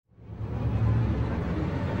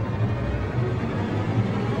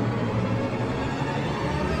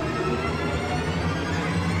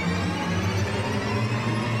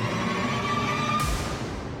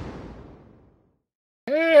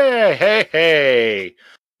Hey.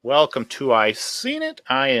 Welcome to I Seen It.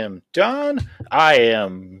 I am Don. I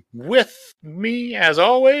am with me, as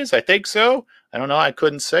always. I think so. I don't know. I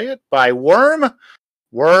couldn't say it. By Worm.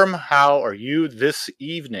 Worm, how are you this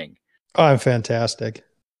evening? Oh, I'm fantastic.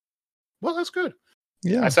 Well, that's good.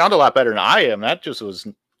 Yeah. I sound a lot better than I am. That was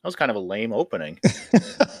kind of a lame opening.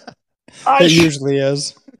 It usually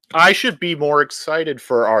is. I should be more excited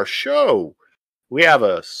for our show. We have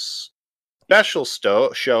a special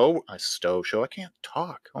show. I can't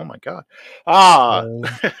talk. Oh my god.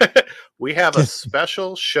 We have a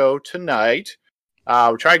special show tonight.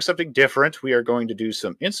 We're trying something different. We are going to do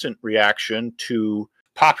some instant reaction to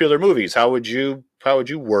popular movies. How would you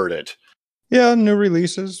word it? Yeah, new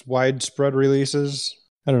releases, widespread releases.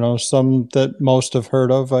 I don't know, some that most have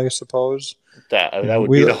heard of, I suppose. That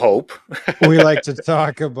would be the hope. We like to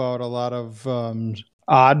talk about a lot of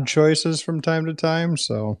odd choices from time to time,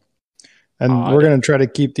 we're going to try to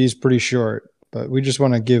keep these pretty short, but we just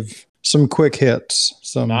want to give some quick hits.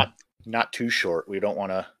 Some not too short. We don't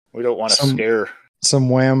want to scare some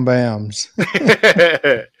wham bams.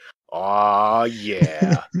 Aw,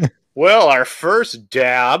 yeah. Well, our first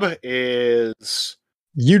dab is...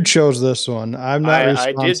 You chose this one. I'm not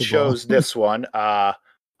responsible. I did chose this one.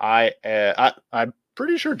 I'm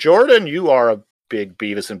pretty sure, Jordan, you are a big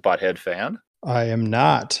Beavis and Butthead fan. I am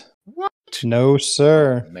not. What? No,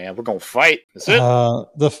 sir. Oh, man, we're going to fight. Is it?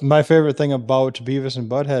 My favorite thing about Beavis and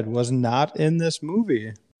Butthead was not in this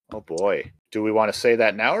movie. Oh, boy. Do we want to say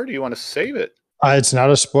that now, or do you want to save it? It's not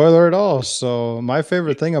a spoiler at all. So my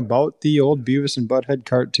favorite thing about the old Beavis and Butthead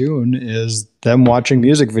cartoon is them watching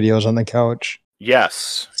music videos on the couch.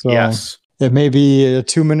 Yes. So yes. It may be a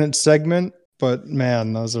 2-minute segment, but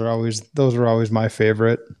man, those are always my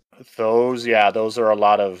favorite. Those are a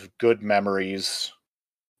lot of good memories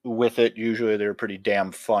with it. Usually they're pretty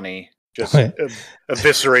damn funny. Just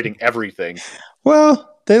eviscerating everything.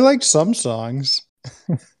 Well, they liked some songs.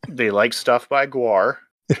 They like stuff by Guar.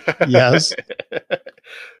 Yes.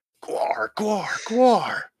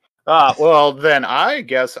 Guar. Well, then I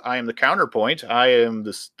guess I am the counterpoint. I am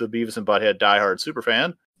the Beavis and Butthead diehard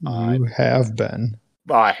superfan. You have been.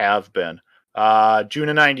 I have been. June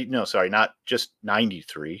of 90. No, sorry, not just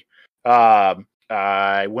 93.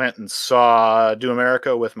 I went and saw Do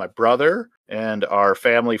America with my brother and our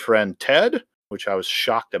family friend Ted, which I was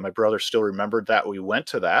shocked that my brother still remembered that we went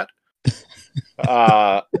to that.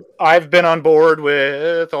 I've been on board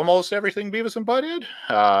with almost everything Beavis and Butthead.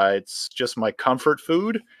 It's just my comfort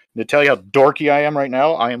food. And to tell you how dorky I am right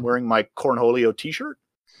now, I am wearing my Cornholio t-shirt.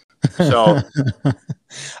 So,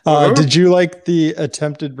 did you like the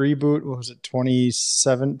attempted reboot? What was it,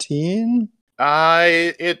 2017?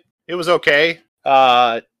 It was okay.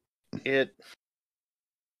 All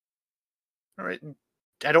right.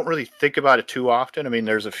 I don't really think about it too often. I mean,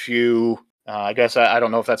 there's a few. I guess I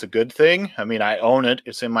don't know if that's a good thing. I mean, I own it;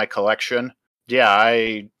 it's in my collection. Yeah,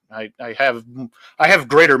 I have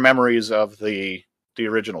greater memories of the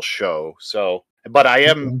original show. So, but I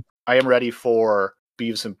am ready for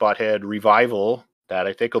Beavis and Butthead revival that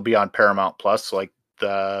I think will be on Paramount Plus, like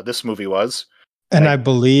this movie was. And I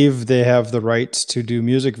believe they have the rights to do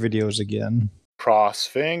music videos again. Cross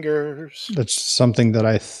fingers. That's something that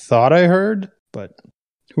I thought I heard, but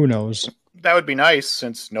who knows? That would be nice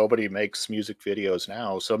since nobody makes music videos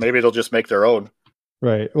now. So maybe they'll just make their own.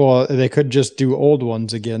 Right. Well, they could just do old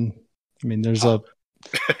ones again. I mean, there's an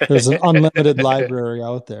unlimited library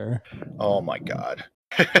out there. Oh my God.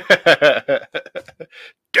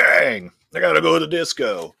 Dang. I got to go to the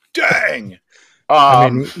disco. Dang. I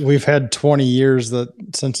mean, we've had 20 years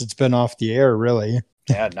since it's been off the air, really.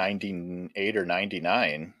 Yeah, 98 or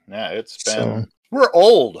 99. Yeah, it's been... We're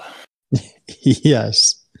old.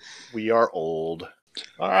 Yes. We are old.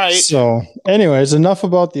 All right. So, anyways, enough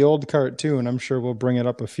about the old cartoon. I'm sure we'll bring it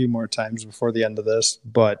up a few more times before the end of this,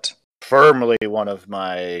 but... Firmly one of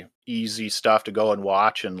my easy stuff to go and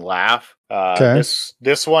watch and laugh. Okay.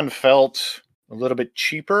 This one felt a little bit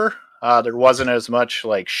cheaper. There wasn't as much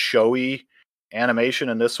like showy animation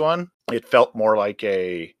in this one. It felt more like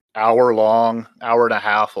a hour and a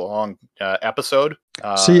half long episode.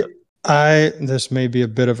 This may be a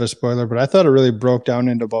bit of a spoiler, but I thought it really broke down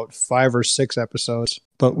into about 5 or 6 episodes.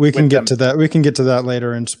 But we can get to that. We can get to that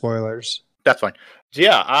later in spoilers. That's fine.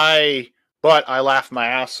 Yeah, I laughed my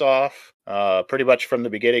ass off pretty much from the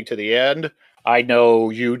beginning to the end. I know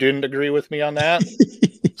you didn't agree with me on that.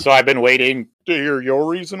 So I've been waiting to hear your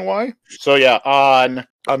reason why. So yeah, on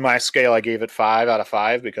my scale, I gave it 5 out of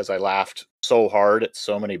 5 because I laughed so hard at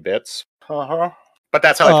so many bits. But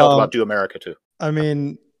that's how I felt about Do America too. I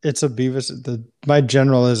mean, it's a Beavis. My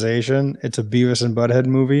generalization, it's a Beavis and Butthead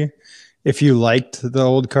movie. if you liked the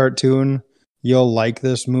old cartoon, you'll like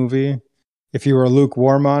this movie. If you were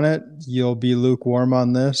lukewarm on it, you'll be lukewarm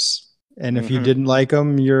on this. And if you Hmm. didn't like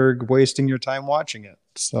them, you're wasting your time watching it.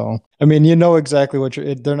 So, I mean, you know exactly what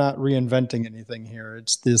they're not reinventing anything here.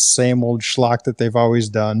 It's this same old schlock that they've always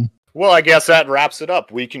done. Well, I guess that wraps it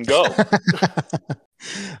up. We can go.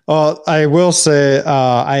 Well, I will say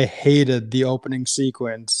I hated the opening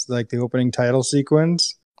sequence, like the opening title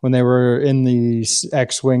sequence when they were in the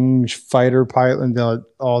X-wing fighter pilot and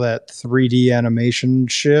all that 3D animation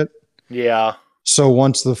shit. Yeah. So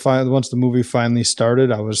once the movie finally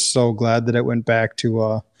started, I was so glad that it went back to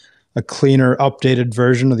a cleaner, updated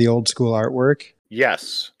version of the old school artwork.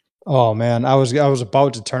 Yes. Oh man, I was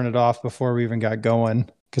about to turn it off before we even got going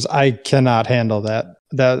because I cannot handle that.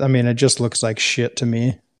 That I mean, it just looks like shit to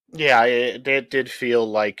me. Yeah, it did feel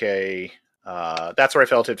like a. That's where I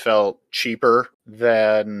felt it felt cheaper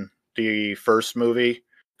than the first movie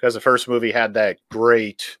because the first movie had that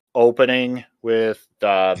great opening with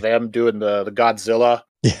them doing the Godzilla,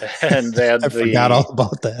 Yeah, and then I forgot all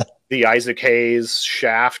about that. the Isaac Hayes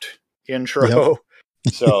Shaft Yep. intro.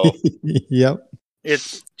 So Yep.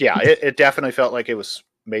 it definitely felt like it was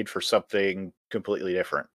made for something completely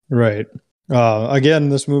different. Right. Again,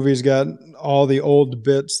 this movie's got all the old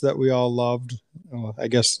bits that we all loved. Well, I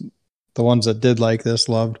guess the ones that did like this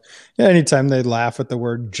loved. Yeah, anytime they laugh at the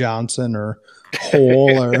word Johnson or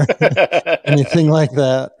hole or anything like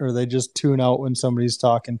that, or they just tune out when somebody's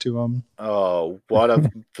talking to them. Oh, one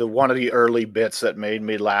of the early bits that made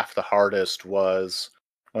me laugh the hardest was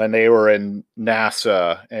when they were in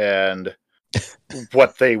NASA and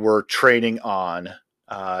what they were training on.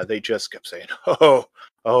 They just kept saying,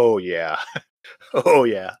 oh yeah, oh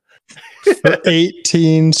yeah." For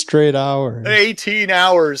 18 straight hours. 18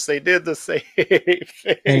 hours, they did the same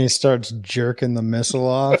thing. And he starts jerking the missile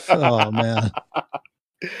off. Oh man.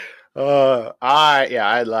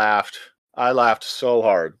 I laughed. I laughed so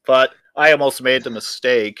hard, but I almost made the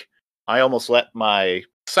mistake. I almost let my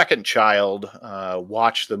second child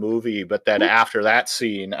watch the movie, but then after that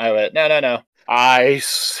scene, I went, no.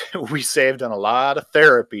 We saved on a lot of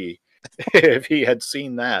therapy if he had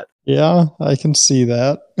seen that. Yeah, I can see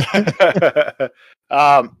that.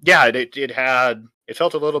 Yeah, it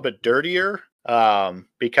felt a little bit dirtier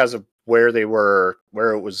because of where it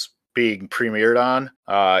was being premiered on.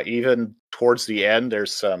 Even towards the end,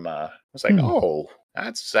 there's some. It's like, oh,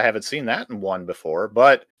 I haven't seen that in one before.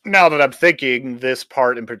 But now that I'm thinking, this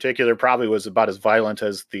part in particular probably was about as violent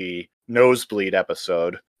as the nosebleed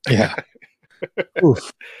episode. Yeah.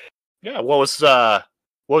 Oof. Yeah. What was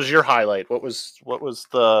your highlight? What was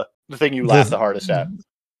the thing you laughed the hardest at?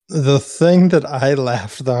 The thing that I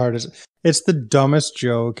laughed the hardest, it's the dumbest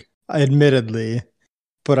joke, admittedly,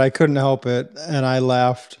 but I couldn't help it. And I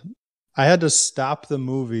laughed. I had to stop the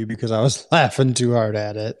movie because I was laughing too hard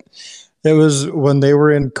at it. It was when they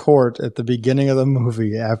were in court at the beginning of the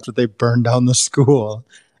movie after they burned down the school.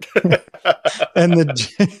 And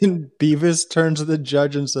Beavis turns to the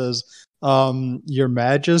judge and says, Your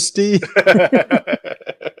Majesty.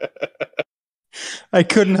 I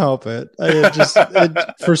couldn't help it.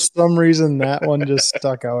 For some reason, that one just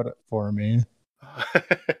stuck out for me.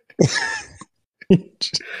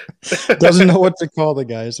 Doesn't know what to call the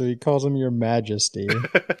guy, so he calls him Your Majesty.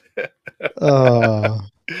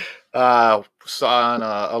 So on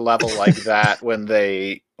a level like that, when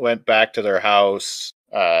they went back to their house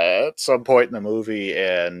at some point in the movie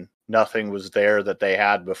and nothing was there that they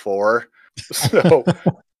had before. So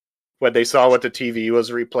when they saw what the TV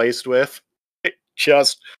was replaced with,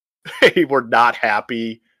 they were not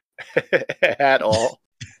happy at all.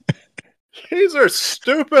 These are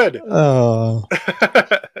stupid. All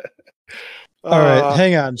right,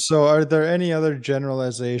 hang on. So are there any other general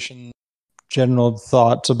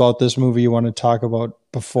thoughts about this movie you want to talk about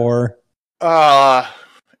before?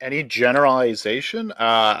 Any generalization?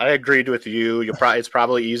 I agreed with you. It's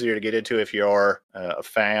probably easier to get into if you're a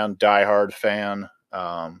fan, diehard fan.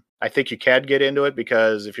 I think you can get into it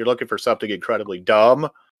because if you're looking for something incredibly dumb,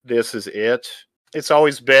 this is it. It's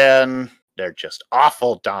always been, they're just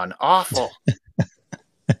awful, Don, awful.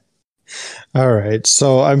 All right.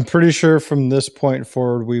 So I'm pretty sure from this point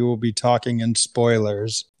forward, we will be talking in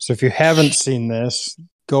spoilers. So if you haven't seen this,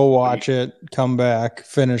 go watch it, come back,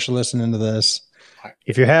 finish listening to this.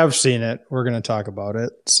 If you have seen it, we're going to talk about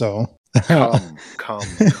it. So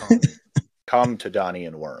come to Donnie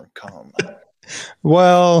and Worm. Come.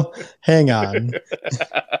 Well, hang on.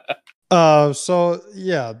 So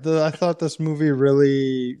yeah, I thought this movie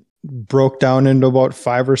really broke down into about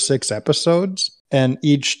 5 or 6 episodes, and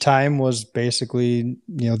each time was basically,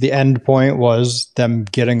 the end point was them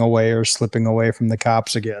getting away or slipping away from the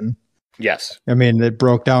cops again. Yes. I mean, it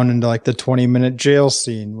broke down into like the 20-minute jail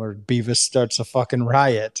scene where Beavis starts a fucking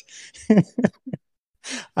riot.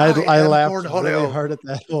 I am laughed really Cornholio. hard at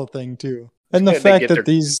that whole thing too. And the And they fact get that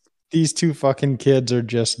their these two fucking kids are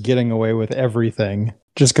just getting away with everything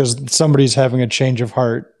just because somebody's having a change of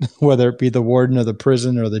heart, whether it be the warden or the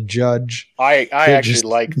prison or the judge. I It actually just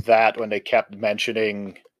like that when they kept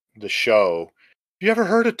mentioning the show. You ever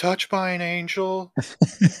heard of Touched by an Angel?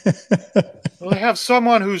 Well, they have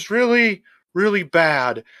someone who's really, really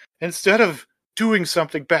bad. Instead of doing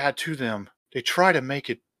something bad to them, they try to make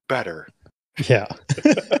it better. yeah.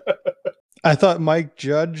 I thought Mike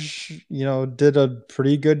Judge, did a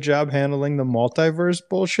pretty good job handling the multiverse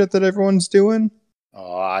bullshit that everyone's doing.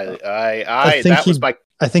 Oh, I think that was he my.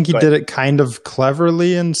 I think he Go ahead. did it kind of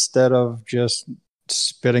cleverly instead of just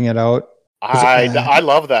spitting it out. 'Cause, I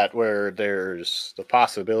love that where there's the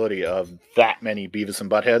possibility of that many Beavis and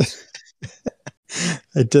Buttheads.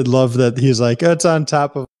 I did love that he's like, it's on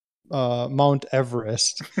top of Mount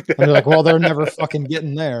Everest. And they're like, well, they're never fucking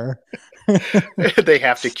getting there. They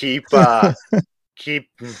have to keep Keep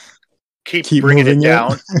bringing it moving it.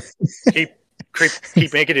 down.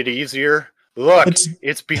 keep making it easier. Look,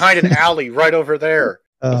 it's behind an alley right over there.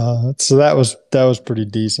 So that was pretty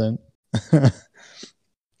decent.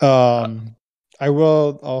 I'll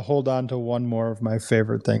hold on to one more of my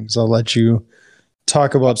favorite things. I'll let you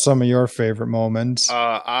talk about some of your favorite moments.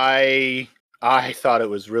 I thought it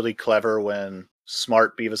was really clever when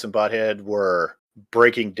smart Beavis and Butthead were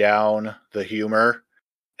breaking down the humor,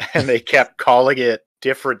 and they kept calling it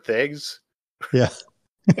different things. Yeah.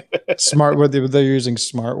 Smart, they're using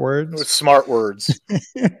smart words. Smart words.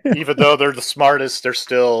 Even though they're the smartest, they're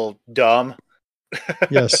still dumb.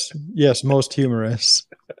 Yes, most humorous.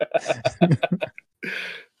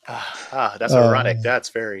 That's ironic. That's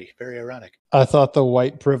very, very ironic. I thought the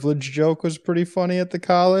white privilege joke was pretty funny at the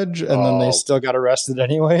college, and then they still got arrested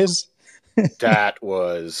anyways. That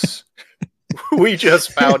was. We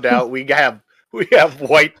just found out we have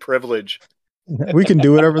white privilege. We can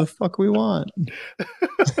do whatever the fuck we want.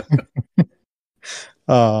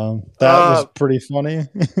 That was pretty funny.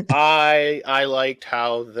 I liked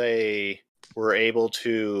how they were able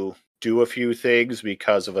to do a few things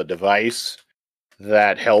because of a device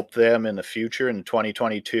that helped them in the future in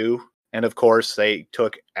 2022. And of course, they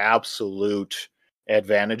took absolute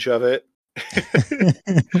advantage of it.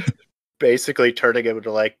 Basically turning them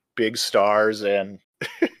into like big stars and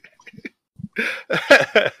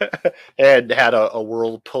and had a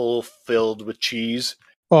whirlpool filled with cheese.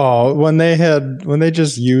 Oh, when they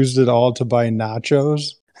just used it all to buy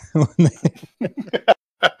nachos.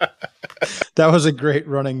 That was a great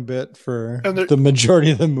running bit for the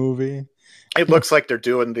majority of the movie. It looks like they're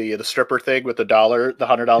doing the stripper thing with the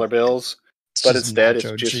 $100 bills, but instead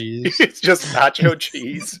it's just nacho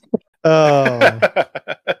cheese. Oh,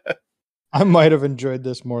 I might have enjoyed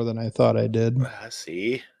this more than I thought I did.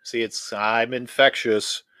 See, I'm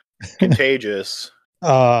infectious, contagious.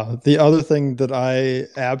 The other thing that I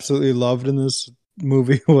absolutely loved in this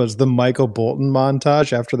movie was the Michael Bolton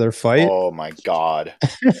montage after their fight. Oh my god.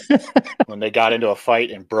 When they got into a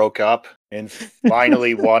fight and broke up, and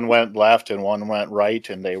finally one went left and one went right,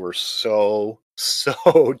 and they were so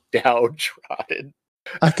downtrodden.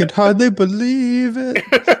 I could hardly believe it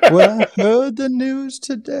when I heard the news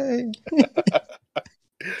today.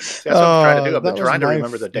 That's what I'm trying to do. I'm trying to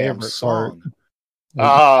remember the damn song.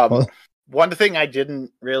 One thing I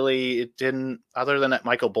didn't, other than that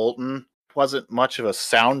Michael Bolton, wasn't much of a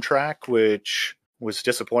soundtrack, which was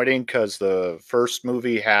disappointing because the first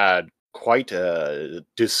movie had quite a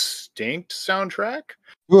distinct soundtrack.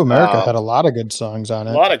 Ooh, America had a lot of good songs on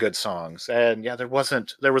it. A lot of good songs. And yeah, there was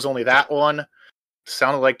only that one. It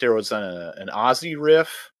sounded like there was an Ozzy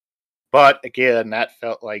riff. But again, that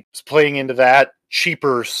felt like it's playing into that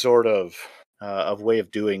cheaper sort of way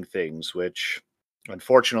of doing things, which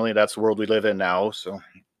unfortunately that's the world we live in now. So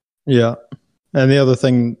yeah. And the other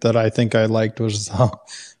thing that I think I liked was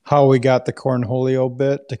how we got the Cornholio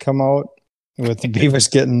bit to come out with Beavis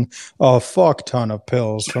getting a fuck ton of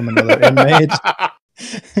pills from another inmate.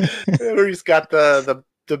 He's got the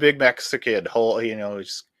big Mexican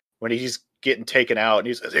when he's getting taken out and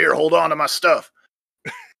he says, "Here, hold on to my stuff."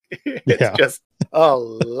 It's just a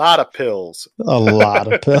lot of pills. A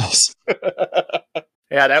lot of pills.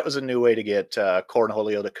 Yeah, that was a new way to get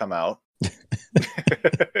Cornholio to come out.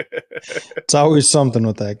 It's always something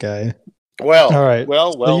with that guy. Well, all right.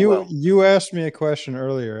 Well. You asked me a question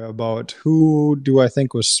earlier about who do I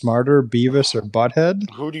think was smarter, Beavis or Butthead?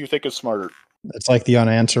 Who do you think is smarter? It's like the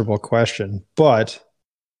unanswerable question. But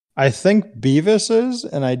I think Beavis is,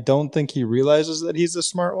 and I don't think he realizes that he's the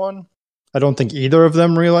smart one. I don't think either of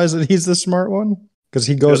them realize that he's the smart one because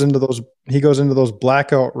he goes into those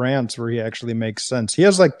blackout rants where he actually makes sense. He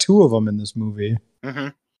has like 2 of them in this movie. Mm-hmm.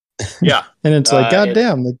 Yeah. And it's like, God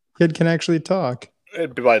damn, the kid can actually talk.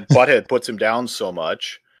 But Butthead puts him down so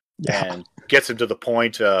much and Yeah. gets him to the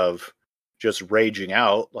point of just raging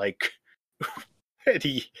out. Like, and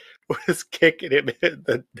he was kicking him in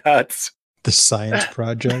the nuts. The science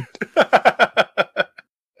project. God.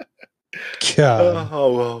 God.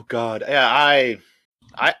 Oh God. Yeah,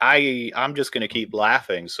 I'm just gonna keep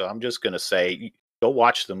laughing, so I'm just gonna say go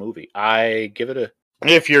watch the movie.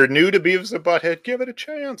 If you're new to Beavis and Butthead, give it a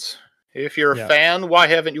chance. If you're a fan, why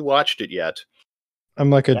haven't you watched it yet? I'm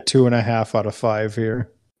like a 2.5 out of 5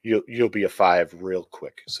 here. You'll be a 5 real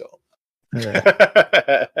quick. So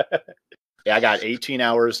yeah, I got 18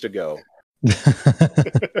 hours to go.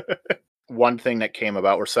 One thing that came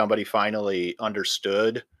about where somebody finally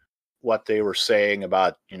understood what they were saying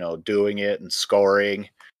about, doing it and scoring,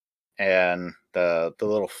 and the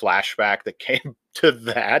little flashback that came to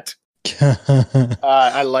that.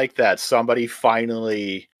 I like that. Somebody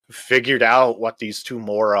finally figured out what these 2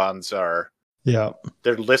 morons are. Yeah.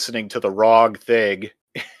 They're listening to the wrong thing.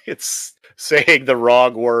 It's saying the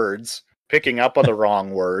wrong words, picking up on the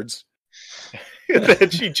wrong words. And then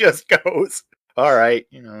she just goes, all right,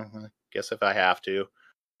 I guess if I have to.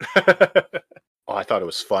 Oh, I thought it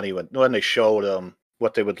was funny when they showed them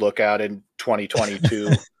what they would look at in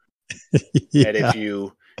 2022. Yeah.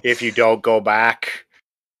 And if you don't go back,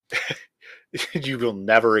 you will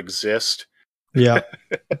never exist. Yeah.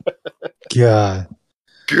 God.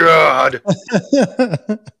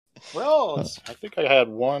 Well, I think I had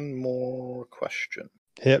one more question.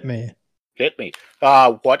 Hit me.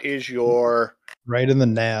 What is your... Right in the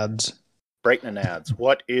nads. Breaking the nads.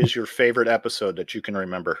 What is your favorite episode that you can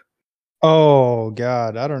remember? Oh,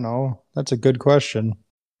 God. I don't know. That's a good question.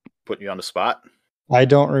 Putting you on the spot? I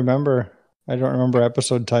don't remember.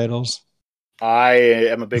 Episode titles. I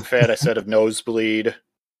am a big fan, I said, of Nosebleed.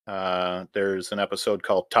 There's an episode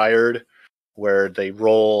called Tired where they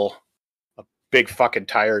roll a big fucking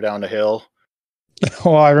tire down the hill.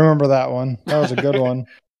 Oh, I remember that one. That was a good one.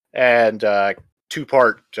 And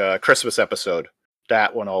 2-part Christmas episode.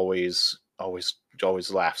 That one always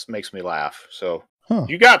makes me laugh. So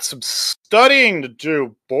you got some studying to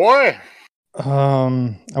do, boy. I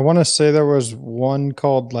want to say there was one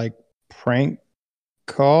called like Prank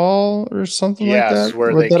Call or something like that. Yes,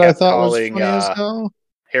 where they kept I thought calling was funny as hell.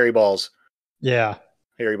 Harry Balls. Yeah.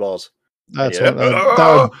 Hairy Balls. That's what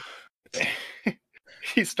that would...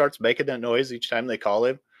 He starts making that noise each time they call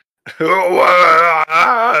him.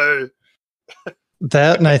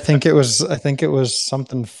 That, and I think it was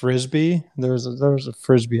something frisbee. There was a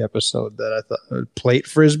frisbee episode that I thought, plate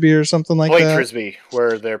frisbee or something like that. Plate frisbee,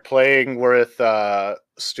 where they're playing with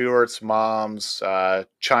Stuart's mom's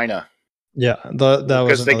china. Yeah, that was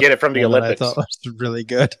because they get it from the Olympics. I thought was really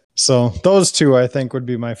good. So those 2, I think, would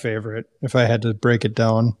be my favorite if I had to break it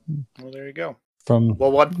down. Well, there you go. One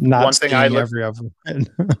thing I learned.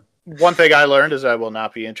 One thing I learned is I will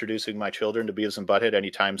not be introducing my children to Beavis and Butthead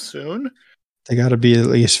anytime soon. They got to be at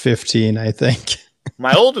least 15, I think.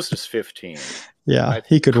 My oldest is 15. Yeah,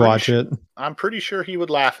 he could watch it. I'm pretty sure he would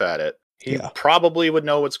laugh at it. He probably would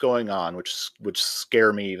know what's going on, which would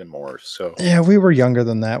scare me even more. So yeah, we were younger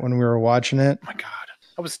than that when we were watching it. Oh my God,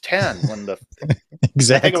 I was 10 when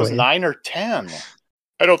exactly. I think it was 9 or 10.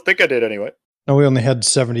 I don't think I did anyway. No, we only had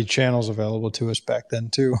 70 channels available to us back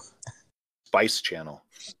then too. Spice Channel.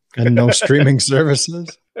 And no streaming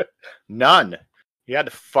services. None. You had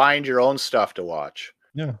to find your own stuff to watch.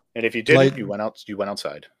 Yeah. And if you didn't, you went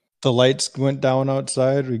outside. The lights went down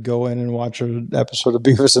outside. We'd go in and watch an episode of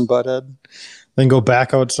Beavis and Butthead. Then go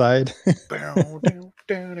back outside.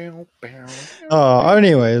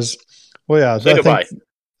 Anyways. Well, yeah. Say goodbye.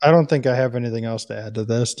 I don't think I have anything else to add to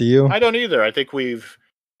this. Do you? I don't either. I think we've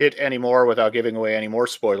hit any more without giving away any more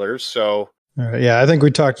spoilers. So all right, yeah, I think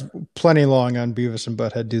we talked plenty long on Beavis and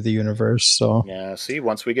Butthead Do the Universe. So yeah, see,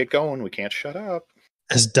 once we get going, we can't shut up.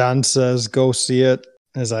 As Don says, go see it.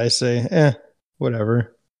 As I say,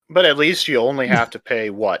 whatever. But at least you only have to pay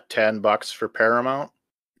what, $10 for Paramount?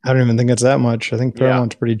 I don't even think it's that much. I think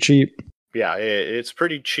Paramount's pretty cheap. Yeah, it's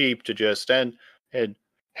pretty cheap to just and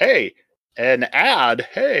hey, an ad.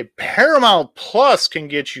 Hey, Paramount Plus can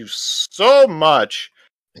get you so much.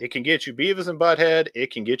 It can get you Beavis and Butthead.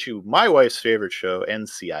 It can get you my wife's favorite show,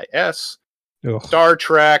 NCIS, Star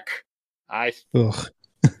Trek. I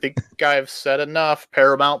think I've said enough.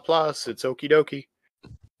 Paramount Plus. It's okie dokie.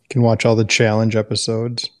 You can watch all the challenge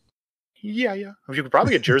episodes. Yeah. You could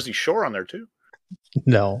probably get Jersey Shore on there too.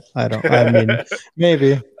 No, I don't. I mean,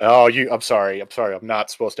 maybe. Oh, I'm sorry. I'm sorry. I'm not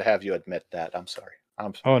supposed to have you admit that. I'm sorry.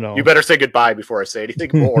 Oh You no. better say goodbye before I say anything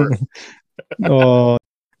more. Oh.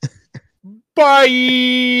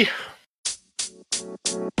 Bye.